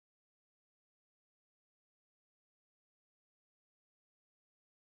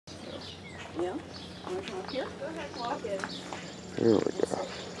Yeah? Want to come up here? Go ahead, walk in. There we go.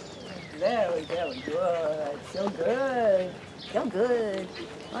 There we go. Good. So good. So good.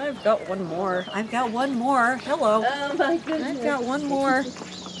 I've got one more. I've got one more. Hello. Oh my goodness. I've got one more.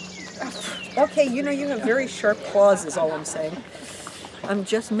 Okay, you know you have very sharp claws is all I'm saying. I'm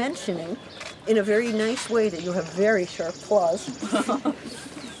just mentioning in a very nice way that you have very sharp claws.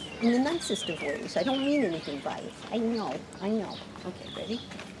 In the nicest of ways. I don't mean anything by it. I know. Okay, ready?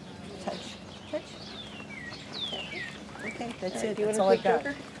 Touch. Okay, that's it. That's all I've got.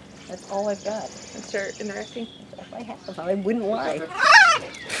 That's all I've got. And start interacting. If I have, I wouldn't lie.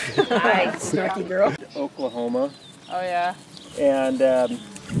 Hi. Snarky girl. Oklahoma, Oh yeah. and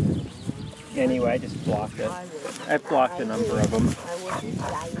anyway, I just blocked it. I've blocked a number of them.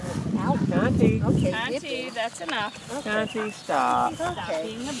 Conti, Okay, Auntie, that's enough. Conti, stop. Stop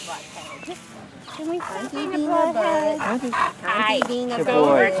being a butthead. Can we stop Auntie being a being a butthead? Conti, Hi. being a good Go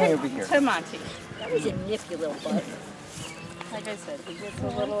boy, over come over here. to Monty. That was a nifty little butt. Like I said, he gets a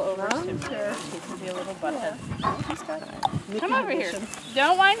little overstimulated. He can be a little butthead. Come over here.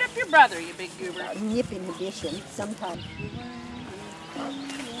 Don't wind up your brother, you big goober. Nip inhibition sometimes.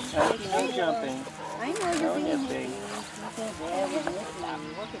 No jumping. I know No you're being nipping.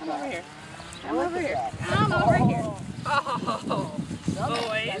 Come over here. Come over here. Come over here. Oh,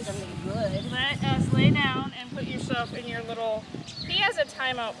 boys, let us lay down and put yourself in your little, he has a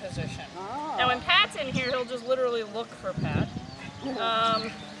timeout position. Now when Pat's in here, he'll just literally look for Pat.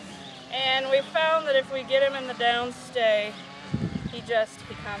 And we found that if we get him in the down stay, he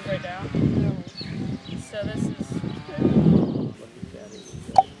calms right down. So this is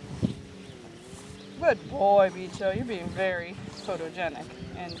good boy, Bicho. You're being very photogenic,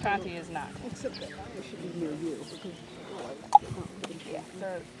 and Conti is not. Except that I should be near you. Yeah,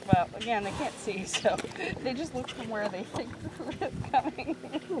 well, again, they can't see, so they just look from where they think the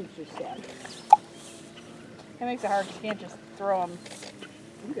food is coming. It makes it hard because you can't just throw them.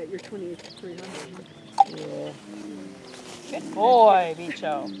 You got your 28-300. Yeah. Good boy,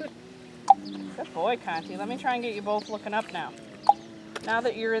 Bicho. Good boy, Conti. Let me try and get you both looking up now. Now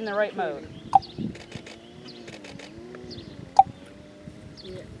that you're in the right mode.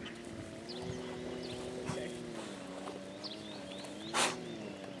 Yeah.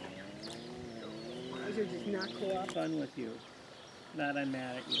 These are just not co-op. Fun with you. Not I'm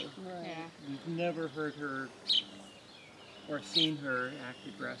mad at you. Right. Yeah. We've never heard her or seen her act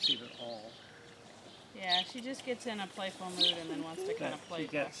aggressive at all. Yeah, she just gets in a playful mood and then wants to kind of play. She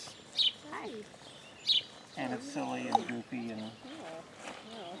gets Hi. kind of silly and goofy, and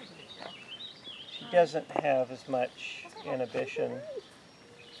she doesn't have as much inhibition.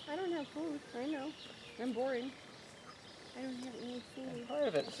 I don't have food. I know. I'm boring. I don't have any food. Part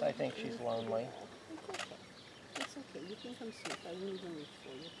of it's, I think, she's lonely. It's okay. You can come sniff. I won't even reach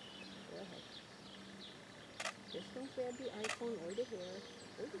for you. Go ahead. Just don't grab the iPhone or the hair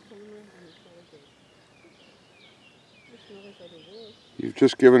or the camera and it's all good. You smell like other wood. You've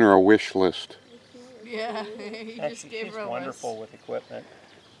just given her a wish list. Yeah, you just Actually, gave she's her a wonderful with equipment.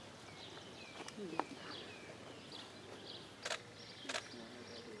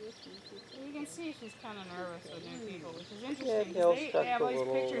 You can see she's kind of nervous with new people, which is interesting. Yeah, 'Cause Bill's they have all stuck a these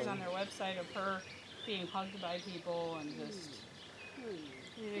little pictures on and- their website of her being hugged by people and just,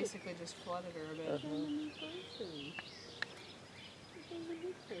 they basically just flooded her a bit. You don't know me. It's okay.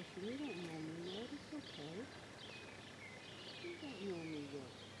 You don't know me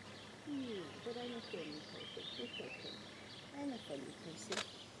yet. Yeah, but I'm a funny person. It's okay. I'm a funny person.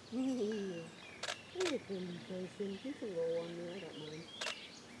 I'm a funny person. You can roll on me. I don't mind.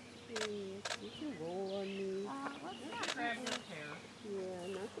 Yeah, you can roll on me. Let's not grab your hair. Yeah,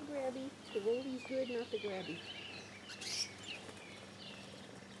 not the grabby. The rollie's good, not the grabby.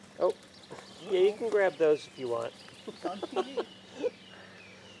 Oh, yeah, you can grab those if you want.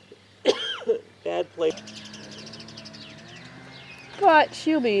 Bad place. But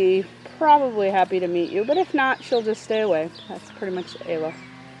she'll be probably happy to meet you, but if not, she'll just stay away. That's pretty much Ayla.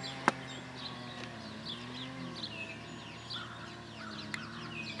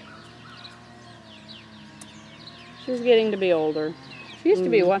 She's getting to be older. She used to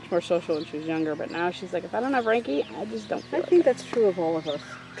be much more social when she was younger, but now she's like, if I don't have Ranky, I just don't feel I think that's true of all of us.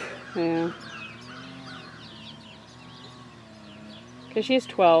 Yeah. Because she's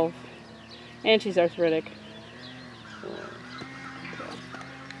 12, and she's arthritic.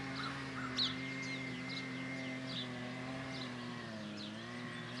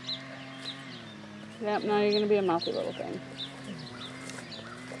 Yep, now you're going to be a mouthy little thing.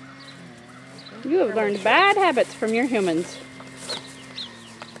 You have learned bad habits from your humans.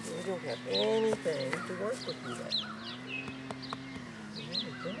 We don't have anything to work with you then.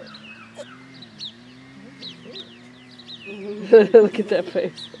 Look at that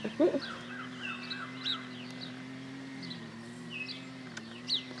face.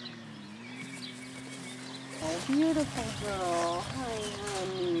 Oh, beautiful girl. Hi,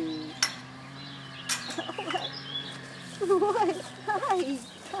 honey. What? Hi.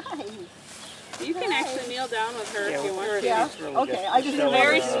 Hi. You can actually kneel down with her if you want to. Yeah? Really Okay, good. I just She's don't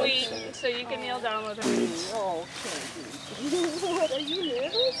very want sweet, so you can kneel down with her. Oh, okay. What, are you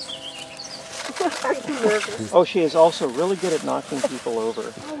nervous? Are you nervous? Oh, she is also really good at knocking people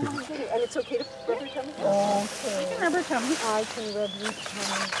over. Oh my goodness. And it's okay to rub her tummy? Okay. You can rub her tummy. I can rub your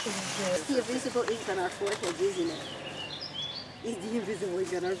tummy too. The invisible ink on our foreheads, isn't it? It's the invisible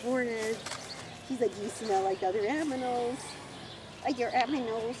ink on our foreheads. She's like, you smell like other aminals. Like your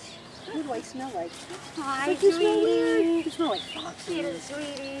aminals. Who do I smell like? Hi, like, you smell weird. You smell like foxes.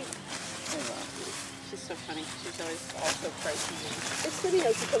 Sweetie. She's so funny. She's always also pricey. It's pretty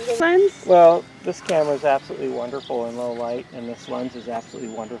nice to come in. Lens? Well, this camera is absolutely wonderful in low light, and this lens is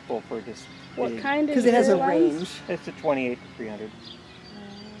absolutely wonderful for just What kind is Because it has a your lens? range. It's a 28 to 300.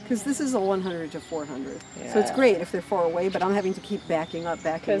 Because this is a 100 to 400. Yeah. So it's great if they're far away, but I'm having to keep backing up.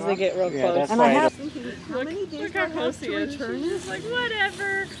 Because they get real Yeah, close. that's And I why have. Look, look how close he is. She's like,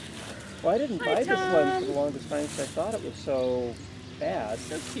 whatever. Well, I didn't Hi, buy this Tom. lens for the longest time because I thought it was so bad.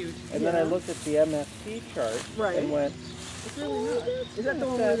 So cute. And then I looked at the MFT chart Right. and went, It's really not. Is that the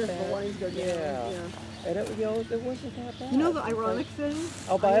one where the lines go down? Yeah. and it, you know, it wasn't that bad. You know the ironic thing?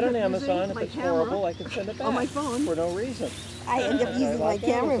 I'll buy it on I end up using Amazon. If my it's camera horrible, I can send it back on my phone. for no reason. I end up I using my like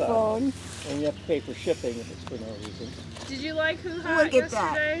camera Amazon. phone. And you have to pay for shipping if it's for no reason. Did you like Who Hot Look at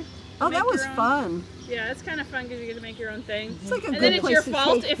that. yesterday? Oh, Make that was your own? fun. Yeah, it's kind of fun because you get to make your own thing. It's like a And good then it's place your to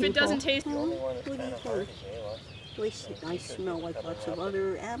fault take if it people. doesn't taste. The only one that's What do you kind of hard think? is Ayla. I smell like lots of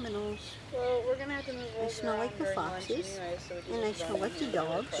other animals. Well, we're gonna have to move I over smell like the during lunch foxes. anyway, so we can And I just smell run like the in and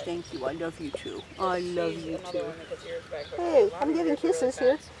dogs. but Thank you. I love you too. I love she's you another too. one that gets ears back, but Hey, the I'm longer giving hairs are really kisses bad,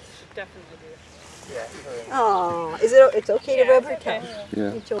 here. so she definitely do. Yeah, sure. Oh, is it? It's okay to Yeah, rub it's her okay. tongue.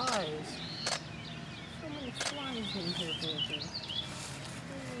 Yeah. It's okay. So many flies in here, baby.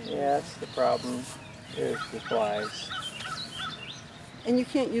 Yeah, that's the problem. Is the flies. And you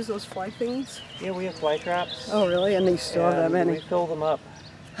can't use those fly things? Yeah, we have fly traps. Oh, really? And they still have that and many? we fill them up.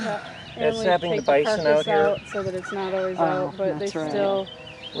 And It's we having the take bison carcass out here. out so that it's not always Oh, out, but they that's right. still.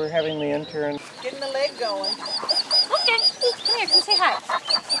 We're having the intern. Getting the leg going. Okay, come here, come say hi.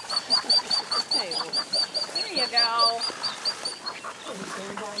 There you go.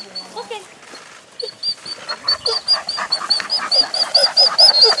 Okay.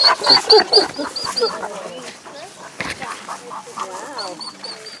 Wow.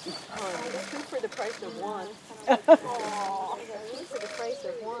 Oh, two for the price of one. Oh, two for the price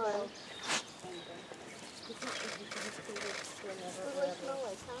of one.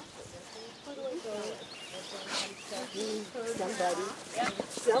 Somebody.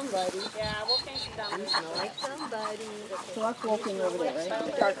 Somebody. Yeah, we'll finish it down. You smell like somebody. So that's walking over there, right?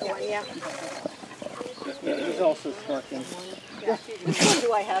 The dark one, yeah. Yeah, there's also snorkeling. Which one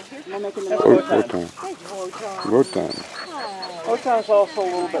do I have here? We're making the That's most. Wotan. Wotan. Wotan. Wotan's also a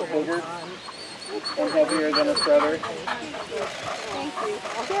little bit bigger and heavier than his brother. Thank you.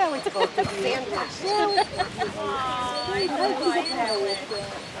 Yeah, we both did sandwich. I do like that.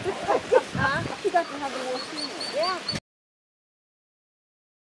 You got to have the wolf in it. Yeah.